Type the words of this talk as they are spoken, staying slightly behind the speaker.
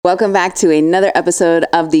Welcome back to another episode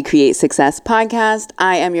of the Create Success podcast.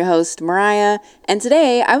 I am your host, Mariah, and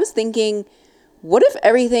today I was thinking, what if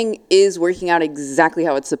everything is working out exactly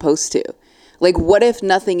how it's supposed to? Like, what if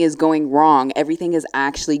nothing is going wrong? Everything is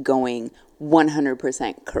actually going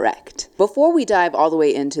 100% correct. Before we dive all the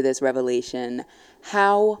way into this revelation,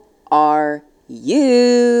 how are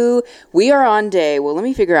you? We are on let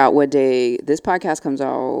me figure out what day this podcast comes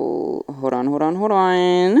out. Hold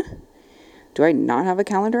on. Do I not have a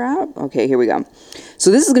calendar app? Okay, here we go.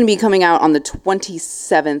 So this is going to be coming out on the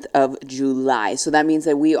 27th of July. So that means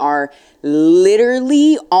that we are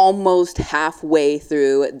literally almost halfway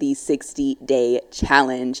through the 60-day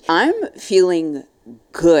challenge. I'm feeling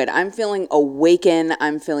good. I'm feeling awakened.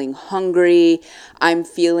 I'm feeling hungry. I'm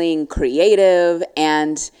feeling creative.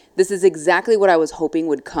 And this is exactly what I was hoping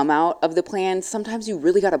would come out of the plan. Sometimes you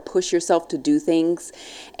really got to push yourself to do things.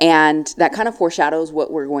 And that kind of foreshadows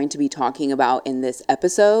what we're going to be talking about in this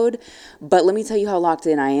episode. But let me tell you how locked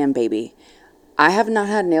in I am, baby. I have not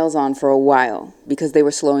had nails on for a while because they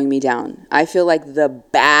were slowing me down. I feel like the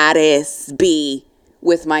baddest bee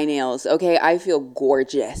with my nails. Okay, I feel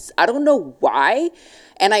gorgeous. I don't know why.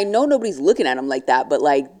 And I know nobody's looking at them like that, but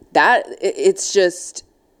like that, it's just,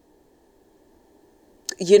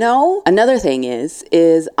 you know. Another thing is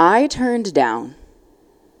I turned down,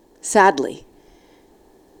 sadly,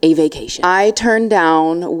 a vacation. I turned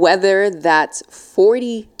down weather that's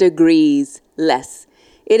 40 degrees less.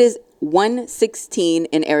 It is 116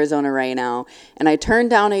 in Arizona right now, and I turned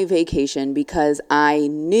down a vacation because I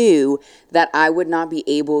knew that I would not be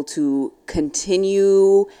able to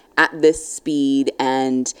continue at this speed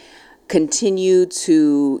and continue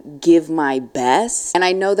to give my best. And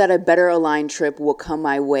I know that a better aligned trip will come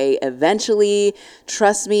my way eventually.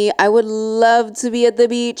 Trust me, I would love to be at the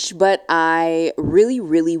beach, but I really,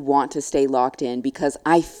 really want to stay locked in because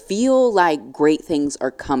I feel like great things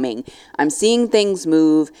are coming. I'm seeing things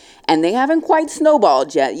move and they haven't quite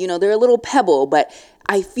snowballed yet. You know, they're a little pebble, but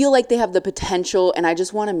I feel like they have the potential and I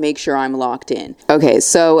just want to make sure I'm locked in. Okay,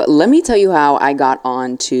 so let me tell you how I got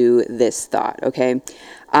onto this thought, okay?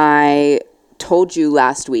 I told you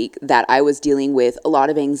last week that I was dealing with a lot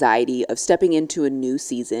of anxiety of stepping into a new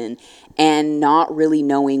season and not really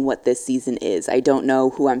knowing what this season is. I don't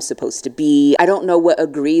know who I'm supposed to be. I don't know what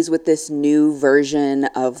agrees with this new version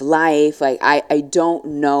of life. Like I don't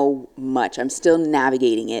know much. I'm still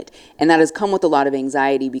navigating it. And that has come with a lot of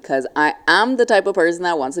anxiety because I am the type of person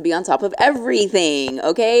that wants to be on top of everything,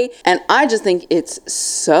 okay? And I just think it's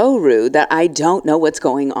so rude that I don't know what's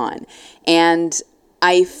going on. And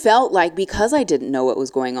I felt like because I didn't know what was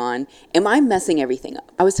going on, am I messing everything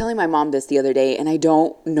up? I was telling my mom this the other day, and I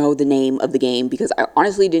don't know the name of the game because I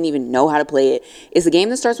honestly didn't even know how to play it. It's a game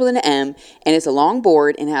that starts with an M, and it's a long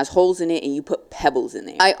board, and it has holes in it, and you put pebbles in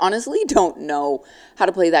there. I honestly don't know how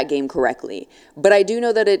to play that game correctly, but I do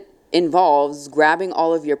know that it involves grabbing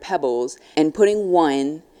all of your pebbles and putting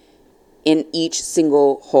one in each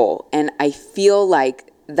single hole. And I feel like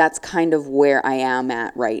that's kind of where I am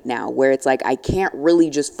at right now, where it's like I can't really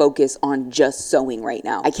just focus on just sewing right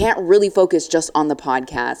now. I can't really focus just on the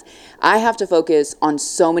podcast. I have to focus on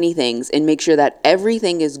so many things and make sure that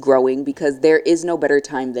everything is growing because there is no better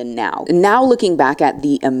time than now. Now looking back at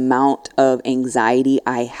the amount of anxiety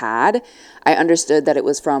I had, I understood that it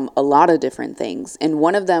was from a lot of different things. And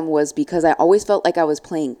one of them was because I always felt like I was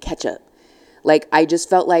playing catch up. Like, I just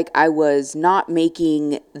felt like I was not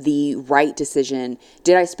making the right decision.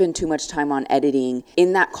 Did I spend too much time on editing?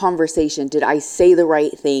 In that conversation, did I say the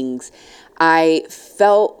right things? I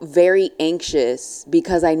felt very anxious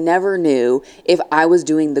because I never knew if I was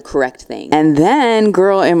doing the correct thing. And then,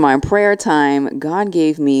 girl, in my prayer time, God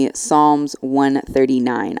gave me Psalms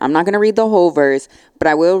 139. I'm not going to read the whole verse, but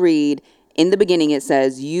I will read. In the beginning, it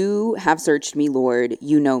says, "You have searched me, Lord.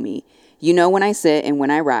 You know me. You know when I sit and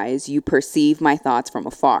when I rise, you perceive my thoughts from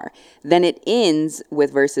afar." Then it ends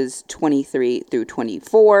with verses 23 through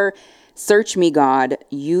 24. "Search me, God,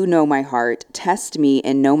 you know my heart. Test me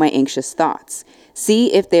and know my anxious thoughts.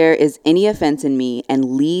 See if there is any offense in me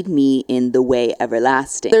and lead me in the way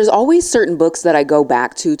everlasting." There's always certain books that I go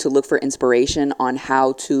back to look for inspiration on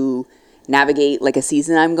how to navigate like a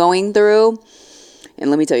season I'm going through.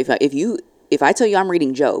 And let me tell you, if I tell you I'm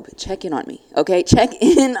reading Job, check in on me, okay? Check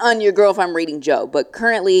in on your girl if I'm reading Job. But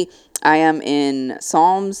currently, I am in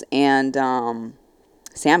Psalms and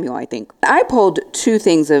Samuel, I think. I pulled two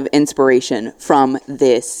things of inspiration from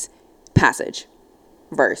this passage,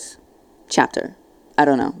 verse, chapter. I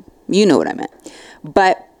don't know. You know what I meant.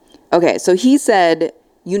 But, okay, so he said,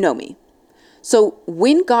 "You know me." So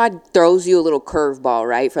when God throws you a little curveball,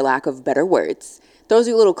 right, for lack of better words, throws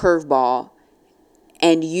you a little curveball,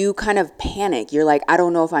 and you kind of panic. You're like, I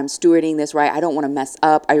don't know if I'm stewarding this right. I don't want to mess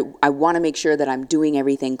up. I want to make sure that I'm doing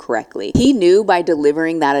everything correctly. He knew by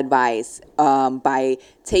delivering that advice, by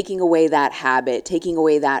taking away that habit, taking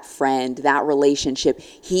away that friend, that relationship,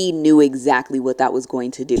 he knew exactly what that was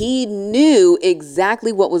going to do. He knew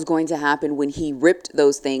exactly what was going to happen when he ripped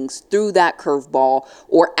those things, threw that curveball,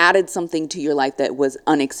 or added something to your life that was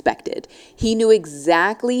unexpected. He knew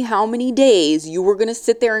exactly how many days you were going to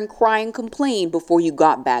sit there and cry and complain before you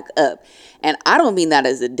got back up. And I don't mean that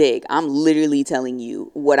as a dig. I'm literally telling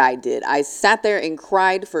you what I did. I sat there and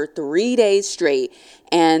cried for 3 days straight.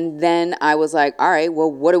 And then I was like, all right,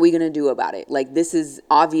 well, what are we going to do about it? Like, this is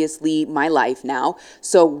obviously my life now.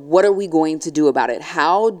 So what are we going to do about it?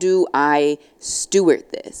 How do I steward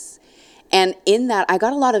this? And in that, I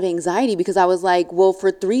got a lot of anxiety because I was like, well,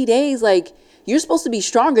 for 3 days, like, you're supposed to be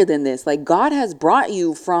stronger than this. Like, God has brought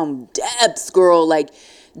you from depths, girl, like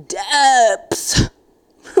depths.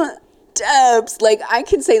 Depths. Like, I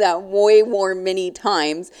can say that way more many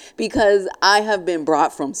times because I have been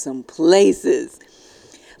brought from some places.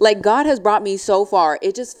 Like, God has brought me so far.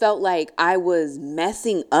 It just felt like I was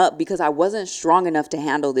messing up because I wasn't strong enough to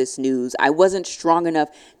handle this news. I wasn't strong enough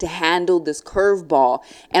to handle this curveball.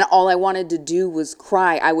 And all I wanted to do was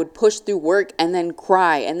cry. I would push through work and then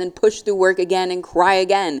cry and then push through work again and cry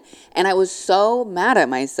again. And I was so mad at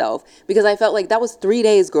myself because I felt like that was 3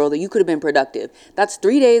 days, girl, that you could have been productive. That's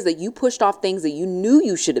 3 days that you pushed off things that you knew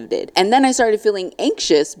you should have did. And then I started feeling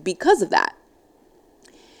anxious because of that.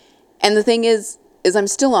 And the thing is I'm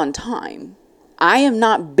still on time. I am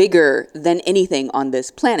not bigger than anything on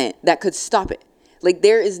this planet that could stop it. Like,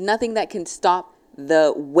 there is nothing that can stop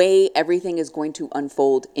the way everything is going to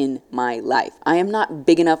unfold in my life. I am not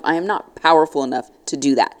big enough. I am not powerful enough to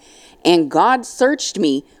do that. And God searched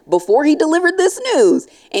me before he delivered this news.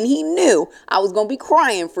 And he knew I was going to be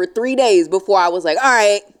crying for 3 days before I was like, all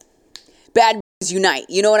right, bad unite.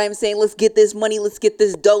 You know what I'm saying? Let's get this money. Let's get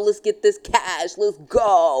this dough. Let's get this cash. Let's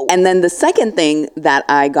go. And then the second thing that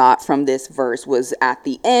I got from this verse was at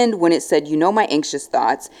the end when it said, you know, my anxious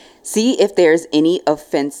thoughts, see if there's any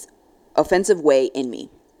offensive way in me.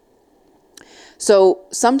 So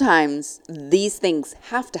sometimes these things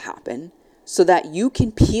have to happen so that you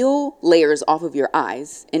can peel layers off of your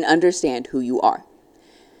eyes and understand who you are.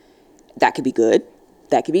 That could be good.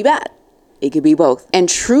 That could be bad. It could be both. And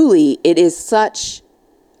truly, it is such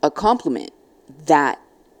a compliment that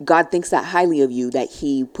God thinks that highly of you that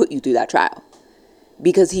he put you through that trial.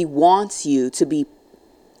 Because he wants you to be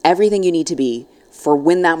everything you need to be for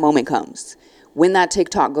when that moment comes. When that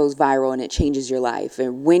TikTok goes viral and it changes your life.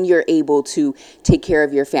 And when you're able to take care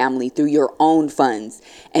of your family through your own funds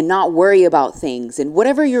and not worry about things. And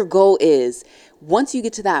whatever your goal is, once you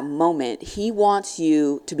get to that moment, he wants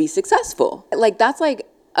you to be successful. Like, that's like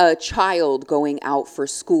a child going out for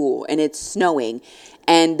school and it's snowing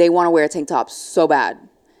and they want to wear a tank top so bad.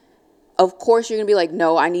 Of course, you're going to be like,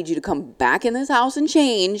 no, I need you to come back in this house and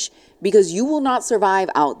change because you will not survive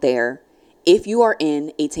out there if you are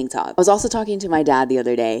in a tank top. I was also talking to my dad the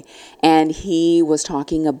other day and he was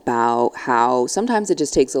talking about how sometimes it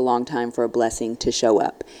just takes a long time for a blessing to show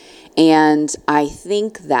up. And I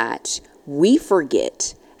think that we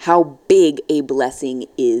forget how big a blessing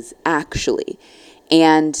is actually.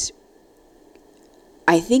 And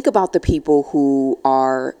I think about the people who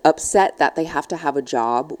are upset that they have to have a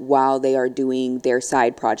job while they are doing their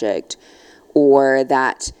side project, or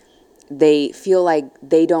that they feel like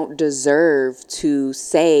they don't deserve to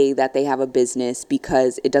say that they have a business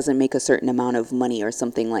because it doesn't make a certain amount of money or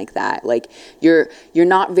something like that. Like, you're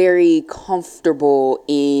not very comfortable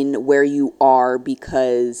in where you are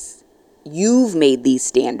because you've made these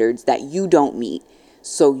standards that you don't meet.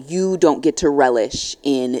 So you don't get to relish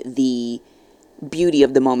in the beauty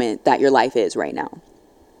of the moment that your life is right now.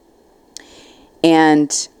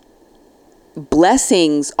 And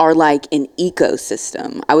blessings are like an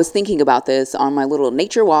ecosystem. I was thinking about this on my little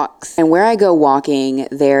nature walks. And where I go walking,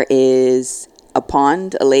 there is a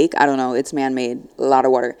pond, a lake. I don't know. It's man-made, a lot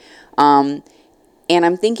of water. And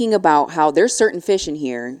I'm thinking about how there's certain fish in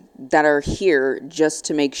here that are here just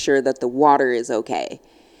to make sure that the water is okay.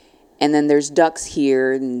 And then there's ducks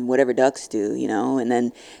here and whatever ducks do, you know. And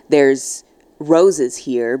then there's roses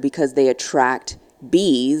here because they attract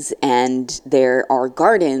bees. And there are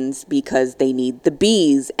gardens because they need the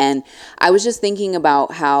bees. And I was just thinking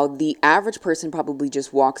about how the average person probably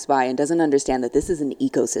just walks by and doesn't understand that this is an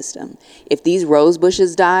ecosystem. If these rose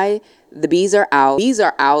bushes die, the bees are out. Bees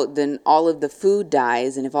are out, then all of the food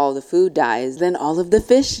dies. And if all of the food dies, then all of the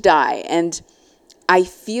fish die. And I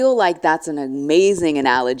feel like that's an amazing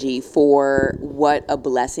analogy for what a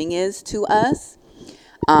blessing is to us.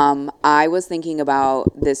 I was thinking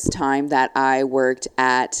about this time that I worked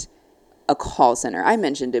at a call center. I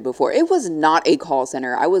mentioned it before. It was not a call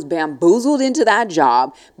center. I was bamboozled into that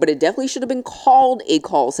job, but it definitely should have been called a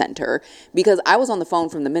call center because I was on the phone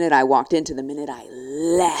from the minute I walked in to the minute I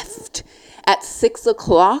left. At 6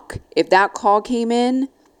 o'clock, if that call came in,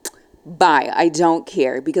 bye. I don't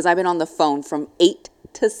care because I've been on the phone from 8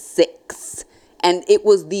 to 6 and it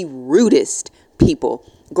was the rudest people.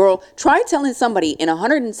 Girl, try telling somebody in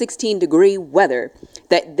 116-degree weather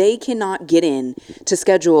that they cannot get in to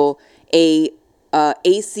schedule a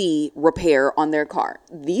AC repair on their car.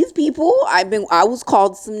 These people, I was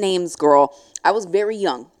called some names, girl. I was very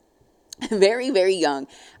young. Very, very young.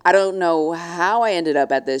 I don't know how I ended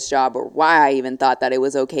up at this job or why I even thought that it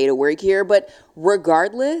was okay to work here. But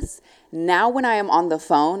regardless, now when I am on the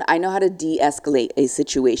phone, I know how to de-escalate a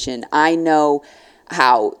situation. I know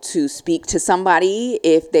how to speak to somebody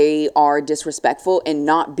if they are disrespectful and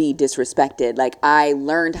not be disrespected. Like, I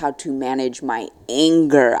learned how to manage my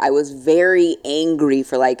anger. I was very angry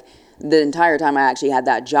for like the entire time I actually had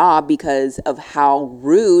that job because of how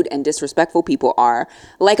rude and disrespectful people are.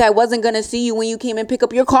 Like, I wasn't going to see you when you came and pick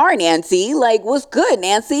up your car, Nancy. Like, what's good,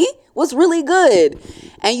 Nancy? What's really good?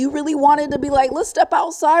 And you really wanted to be like, let's step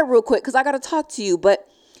outside real quick because I got to talk to you. But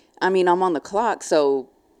I mean, I'm on the clock, so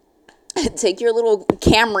take your little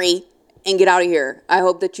Camry and get out of here. I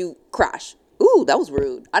hope that you crash. Ooh, that was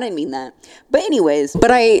rude. I didn't mean that. But anyways,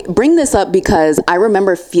 but I bring this up because I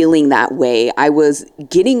remember feeling that way. I was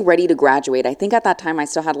getting ready to graduate. I think at that time I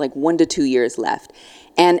still had like 1 to 2 years left.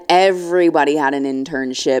 And everybody had an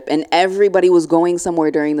internship and everybody was going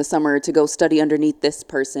somewhere during the summer to go study underneath this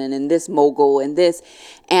person and this mogul and this.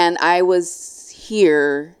 And I was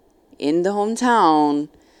here in the hometown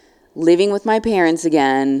living with my parents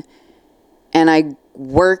again. And I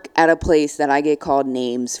work at a place that I get called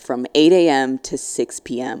names from 8 a.m. to 6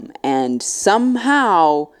 p.m. And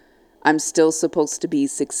somehow I'm still supposed to be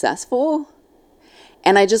successful.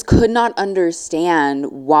 And I just could not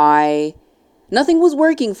understand why nothing was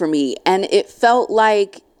working for me. And it felt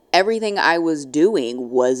like everything I was doing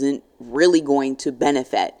wasn't really going to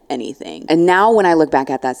benefit anything. And now when I look back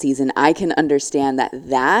at that season, I can understand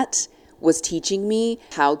that was teaching me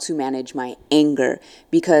how to manage my anger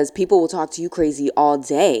because people will talk to you crazy all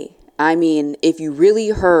day. I mean, if you really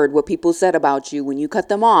heard what people said about you when you cut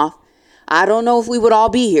them off, I don't know if we would all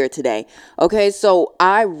be here today. Okay, so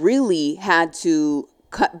I really had to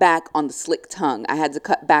cut back on the slick tongue. I had to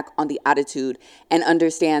cut back on the attitude and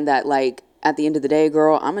understand that, like, at the end of the day,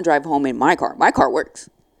 girl, I'm gonna drive home in my car. My car works.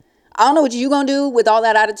 I don't know what you gonna do with all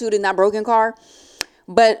that attitude in that broken car,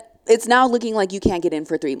 but it's now looking like you can't get in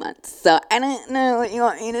for 3 months. So I don't know what you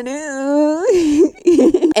want me to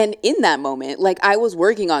do. And in that moment, like, I was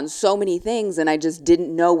working on so many things and I just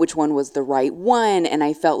didn't know which one was the right one. And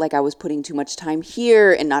I felt like I was putting too much time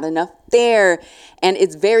here and not enough there. And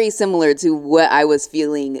it's very similar to what I was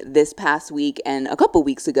feeling this past week and a couple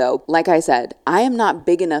weeks ago. Like I said, I am not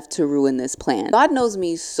big enough to ruin this plan. God knows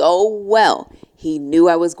me so well. He knew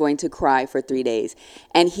I was going to cry for 3 days.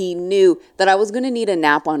 And he knew that I was going to need a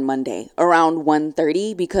nap on Monday around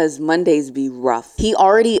 1:30 because Mondays be rough. He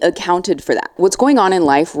already accounted for that. What's going on in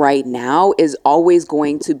life right now is always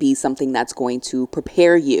going to be something that's going to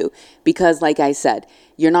prepare you. Because like I said,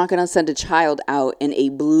 you're not going to send a child out in a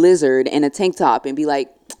blizzard in a tank top and be like,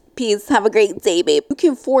 peace, have a great day, babe. You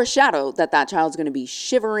can foreshadow that child's going to be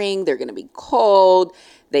shivering. They're going to be cold.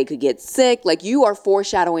 They could get sick. Like, you are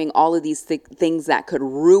foreshadowing all of these things that could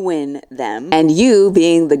ruin them. And you,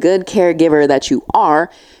 being the good caregiver that you are,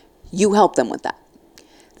 you help them with that.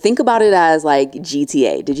 Think about it as like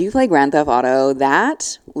GTA. Did you play Grand Theft Auto?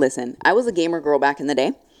 Listen, I was a gamer girl back in the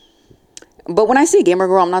day. But when I say gamer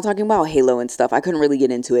girl, I'm not talking about Halo and stuff. I couldn't really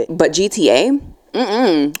get into it. But GTA,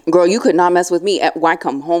 girl, you could not mess with me. When I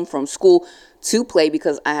come home from school to play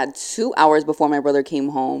because I had 2 hours before my brother came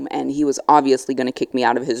home and he was obviously going to kick me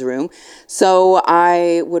out of his room. So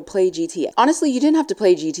I would play GTA. Honestly, you didn't have to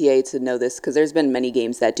play GTA to know this because there's been many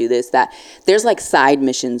games that do this, that there's like side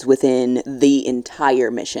missions within the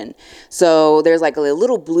entire mission. So there's like a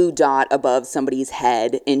little blue dot above somebody's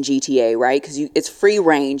head in GTA, right? Because it's free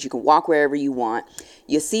range. You can walk wherever you want.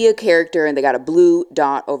 You see a character and they got a blue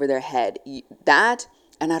dot over their head.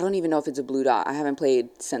 And I don't even know if it's a blue dot. I haven't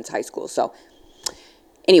played since high school. So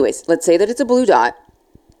anyways, let's say that it's a blue dot.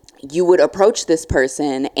 You would approach this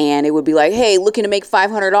person and it would be like, hey, looking to make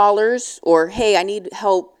 $500, or hey, I need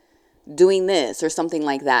help doing this or something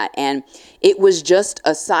like that. And it was just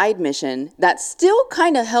a side mission that still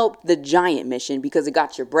kind of helped the giant mission because it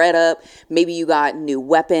got your bread up. Maybe you got new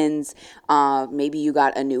weapons. Maybe you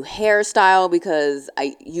got a new hairstyle because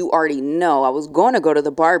you already know I was going to go to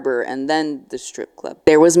the barber and then the strip club.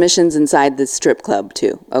 There was missions inside the strip club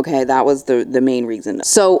too. Okay, that was the main reason.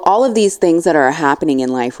 So all of these things that are happening in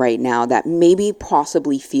life right now that maybe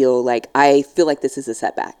possibly I feel like this is a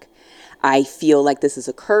setback. I feel like this is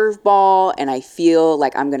a curveball and I feel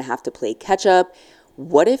like I'm going to have to play catch up.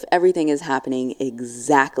 What if everything is happening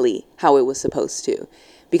exactly how it was supposed to?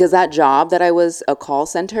 Because that job that I was a call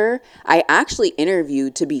center, I actually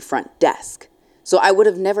interviewed to be front desk. So I would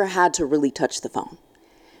have never had to really touch the phone.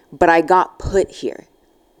 But I got put here.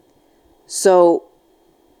 So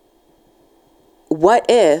what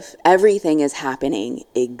if everything is happening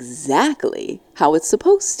exactly how it's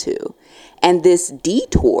supposed to? And this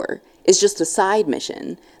detour is just a side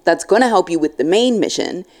mission that's going to help you with the main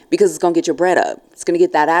mission because it's going to get your bread up. It's going to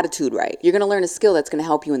get that attitude right. You're going to learn a skill that's going to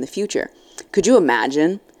help you in the future. Could you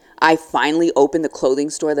imagine? I finally opened the clothing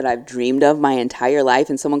store that I've dreamed of my entire life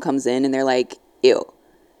and someone comes in and they're like, ew.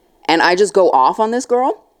 And I just go off on this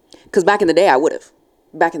girl? Because back in the day, I would have.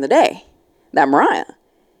 Back in the day, that Mariah,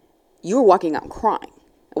 you were walking out crying.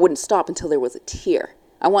 I wouldn't stop until there was a tear.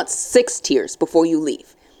 I want 6 tears before you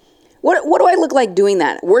leave. What do I look like doing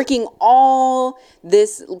that? Working all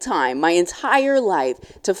this time, my entire life,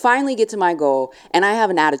 to finally get to my goal, and I have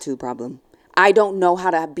an attitude problem. I don't know how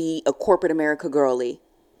to be a corporate America girly,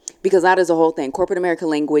 because that is the whole thing. Corporate America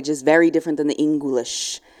language is very different than the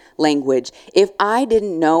English language. If I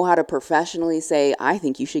didn't know how to professionally say, I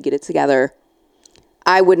think you should get it together,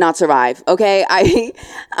 I would not survive. Okay.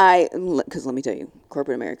 Cause let me tell you,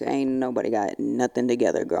 corporate America ain't nobody got nothing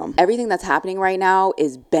together, girl. Everything that's happening right now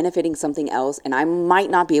is benefiting something else. And I might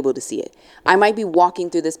not be able to see it. I might be walking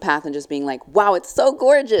through this path and just being like, wow, it's so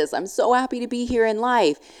gorgeous. I'm so happy to be here in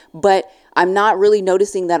life. But I'm not really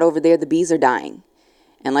noticing that over there, the bees are dying.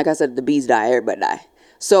 And like I said, the bees die, everybody die.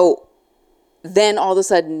 So then all of a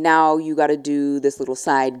sudden now you got to do this little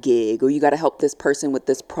side gig, or you got to help this person with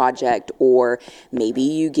this project, or maybe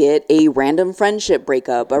you get a random friendship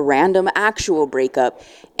breakup, a random actual breakup,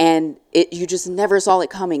 and you just never saw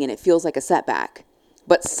it coming and it feels like a setback.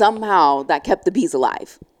 But somehow that kept the bees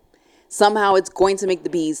alive. Somehow it's going to make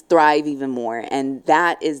the bees thrive even more. And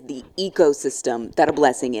that is the ecosystem that a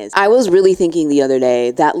blessing is. I was really thinking the other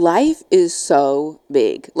day that life is so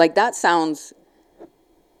big. Like, that sounds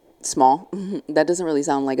small. That doesn't really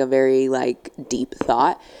sound like a very deep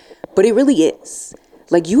thought, but it really is.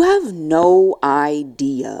 Like, you have no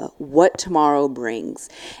idea what tomorrow brings.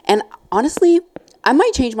 And honestly, I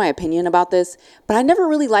might change my opinion about this, but I never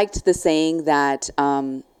really liked the saying that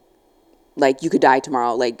you could die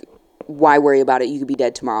tomorrow. Like, why worry about it? You could be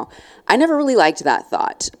dead tomorrow. I never really liked that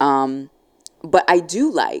thought. But I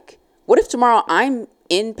do like, what if tomorrow I'm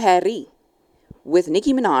in Paris with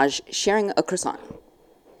Nicki Minaj sharing a croissant?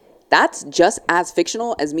 That's just as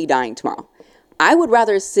fictional as me dying tomorrow. I would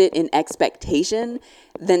rather sit in expectation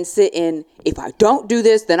than sit in, if I don't do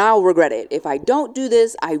this, then I'll regret it. If I don't do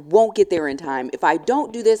this, I won't get there in time. If I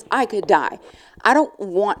don't do this, I could die. I don't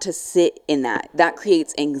want to sit in that. That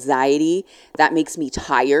creates anxiety. That makes me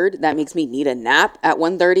tired. That makes me need a nap at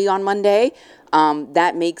 1:30 on Monday.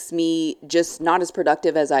 That makes me just not as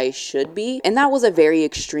productive as I should be. And that was a very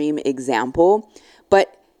extreme example.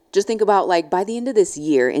 But just think about, by the end of this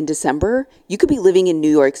year, in December, you could be living in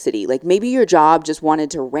New York City. Maybe your job just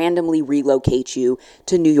wanted to randomly relocate you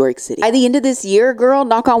to New York City. By the end of this year, girl,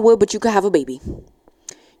 knock on wood, but you could have a baby.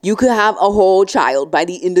 You could have a whole child by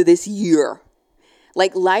the end of this year.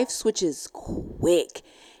 Life switches quick,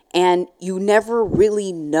 and you never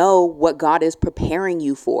really know what God is preparing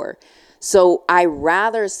you for. So I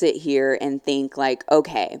rather sit here and think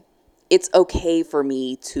okay, it's okay for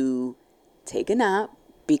me to take a nap,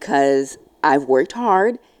 because I've worked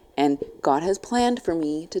hard and God has planned for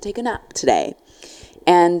me to take a nap today.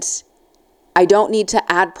 And I don't need to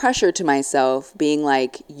add pressure to myself being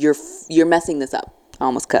like, you're messing this up. I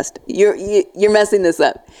almost cussed. You're messing this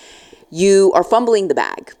up. You are fumbling the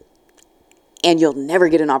bag and you'll never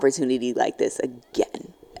get an opportunity like this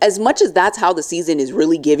again. As much as that's how the season is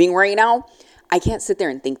really giving right now, I can't sit there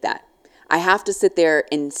and think that. I have to sit there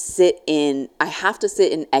and sit in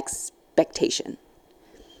expectation.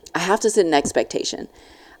 I have to sit in expectation.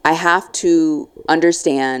 I have to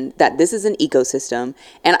understand that this is an ecosystem.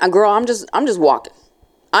 And girl, I'm just walking.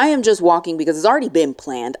 I am just walking because it's already been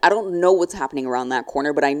planned. I don't know what's happening around that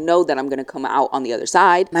corner, but I know that I'm going to come out on the other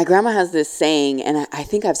side. My grandma has this saying, and I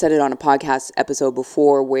think I've said it on a podcast episode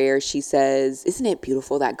before, where she says, isn't it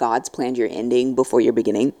beautiful that God's planned your ending before your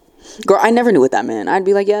beginning? Girl, I never knew what that meant. I'd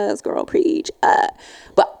be like, yes, girl, preach.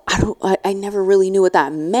 But I never really knew what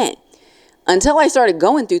that meant until I started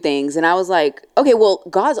going through things and I was like, okay, well,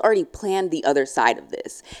 God's already planned the other side of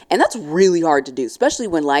this. And that's really hard to do, especially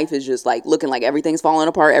when life is just like looking like everything's falling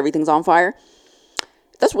apart, everything's on fire.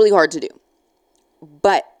 That's really hard to do.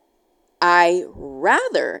 But I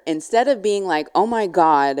rather, instead of being like, oh my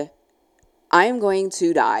God, I'm going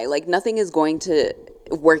to die, like nothing is going to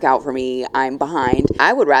work out for me, I'm behind,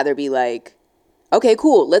 I would rather be like, okay,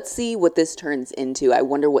 cool, let's see what this turns into. I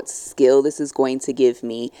wonder what skill this is going to give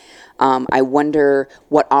me. I wonder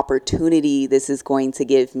what opportunity this is going to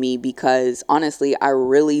give me, because honestly, I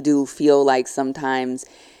really do feel like sometimes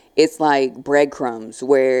it's like breadcrumbs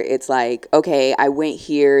where it's like, okay, I went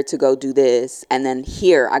here to go do this, and then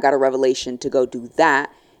here I got a revelation to go do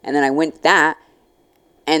that, and then I went that,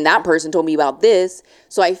 and that person told me about this.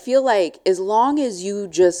 So I feel like as long as you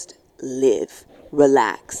just live,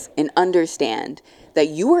 relax, and understand that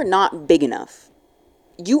you are not big enough.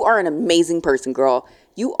 You are an amazing person, girl.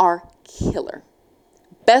 You are killer.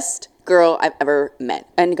 Best girl I've ever met.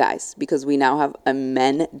 And guys, because we now have a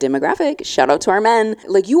men demographic, shout out to our men.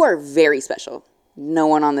 Like, you are very special. No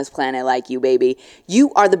one on this planet like you, baby.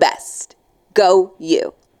 You are the best. Go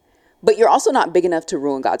you. But you're also not big enough to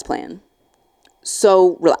ruin God's plan.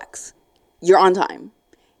 So relax. You're on time.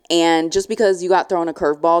 And just because you got thrown a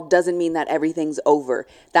curveball doesn't mean that everything's over.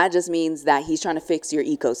 That just means that he's trying to fix your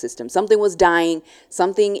ecosystem. Something was dying.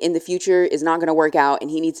 Something in the future is not going to work out.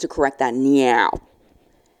 And he needs to correct that now.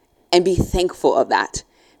 And be thankful of that.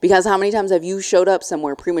 Because how many times have you showed up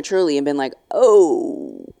somewhere prematurely and been like,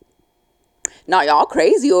 oh, nah, y'all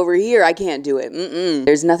crazy over here. I can't do it.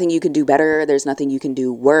 There's nothing you can do better. There's nothing you can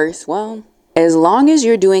do worse. Well, as long as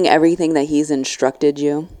you're doing everything that he's instructed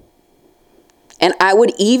you. And I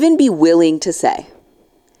would even be willing to say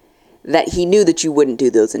that he knew that you wouldn't do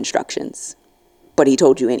those instructions, but he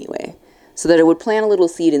told you anyway, so that it would plant a little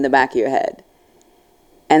seed in the back of your head.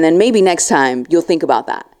 And then maybe next time you'll think about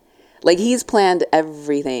that. Like, he's planned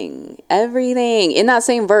everything. In that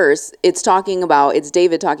same verse, it's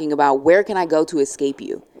David talking about, where can I go to escape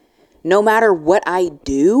you? No matter what I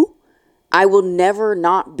do, I will never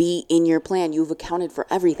not be in your plan. You've accounted for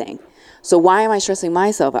everything. So why am I stressing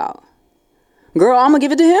myself out? Girl, I'm going to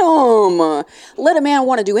give it to him. Let a man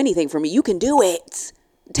want to do anything for me. You can do it.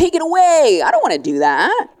 Take it away. I don't want to do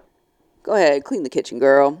that. Go ahead, clean the kitchen,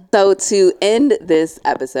 girl. So to end this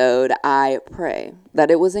episode, I pray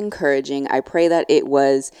that it was encouraging. I pray that it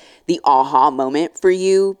was the aha moment for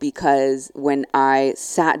you, because when I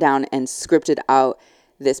sat down and scripted out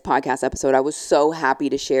this podcast episode, I was so happy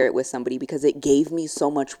to share it with somebody, because it gave me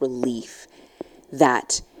so much relief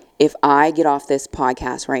that if I get off this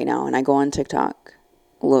podcast right now and I go on TikTok,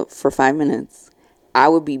 look, for 5 minutes, I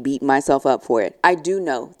would be beating myself up for it. I do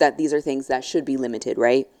know that these are things that should be limited,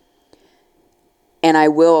 right? And I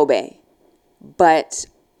will obey. But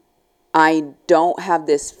I don't have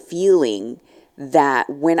this feeling that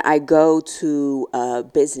when I go to a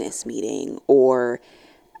business meeting or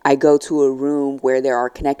I go to a room where there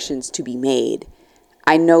are connections to be made,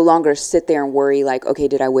 I no longer sit there and worry like, okay,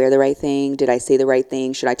 did I wear the right thing? Did I say the right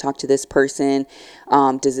thing? Should I talk to this person?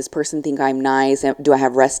 Does this person think I'm nice? Do I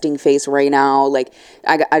have resting face right now? Like,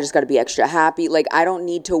 I just got to be extra happy. Like, I don't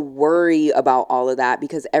need to worry about all of that,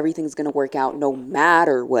 because everything's going to work out no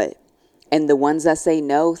matter what. And the ones that say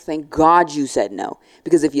no, thank God you said no.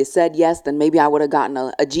 Because if you said yes, then maybe I would have gotten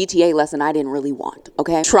a GTA lesson I didn't really want.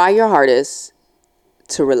 Okay? Try your hardest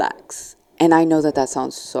to relax. And I know that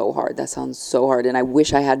sounds so hard. That sounds so hard. And I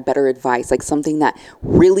wish I had better advice, like something that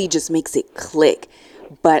really just makes it click.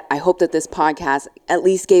 But I hope that this podcast at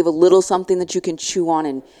least gave a little something that you can chew on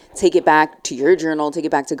and take it back to your journal, take it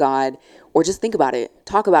back to God, or just think about it,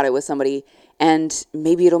 talk about it with somebody, and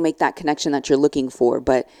maybe it'll make that connection that you're looking for.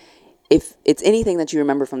 But if it's anything that you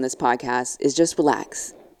remember from this podcast, is just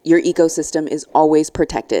relax. Your ecosystem is always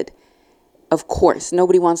protected. Of course,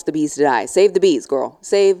 nobody wants the bees to die. Save the bees, girl.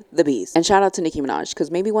 Save the bees. And shout out to Nicki Minaj,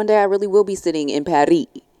 because maybe one day I really will be sitting in Paris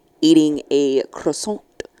eating a croissant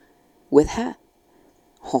with her.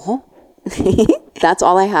 That's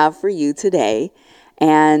all I have for you today.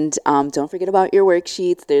 And don't forget about your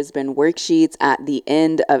worksheets. There's been worksheets at the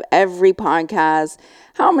end of every podcast.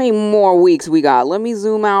 How many more weeks we got? Let me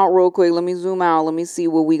zoom out real quick. Let me see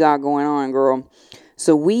what we got going on, girl.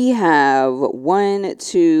 So we have 1,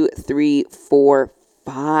 2, 3, 4,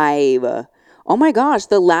 5. Oh my gosh,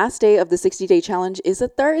 the last day of the 60-day challenge is a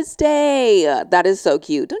Thursday. That is so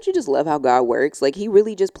cute. Don't you just love how God works? Like, he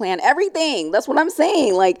really just planned everything. That's what I'm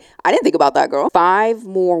saying. Like, I didn't think about that, girl. 5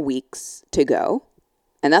 more weeks to go.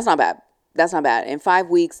 And that's not bad. That's not bad. In 5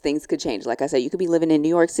 weeks, things could change. Like I said, you could be living in New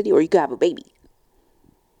York City or you could have a baby.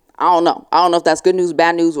 I don't know. I don't know if that's good news,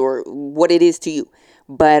 bad news, or what it is to you.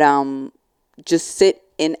 But just sit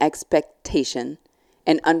in expectation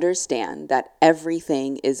and understand that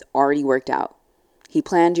everything is already worked out. He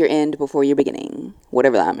planned your end before your beginning,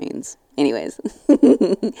 whatever that means. Anyways.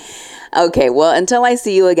 Okay, well, until I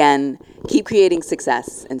see you again, keep creating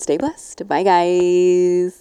success and stay blessed. Bye, guys.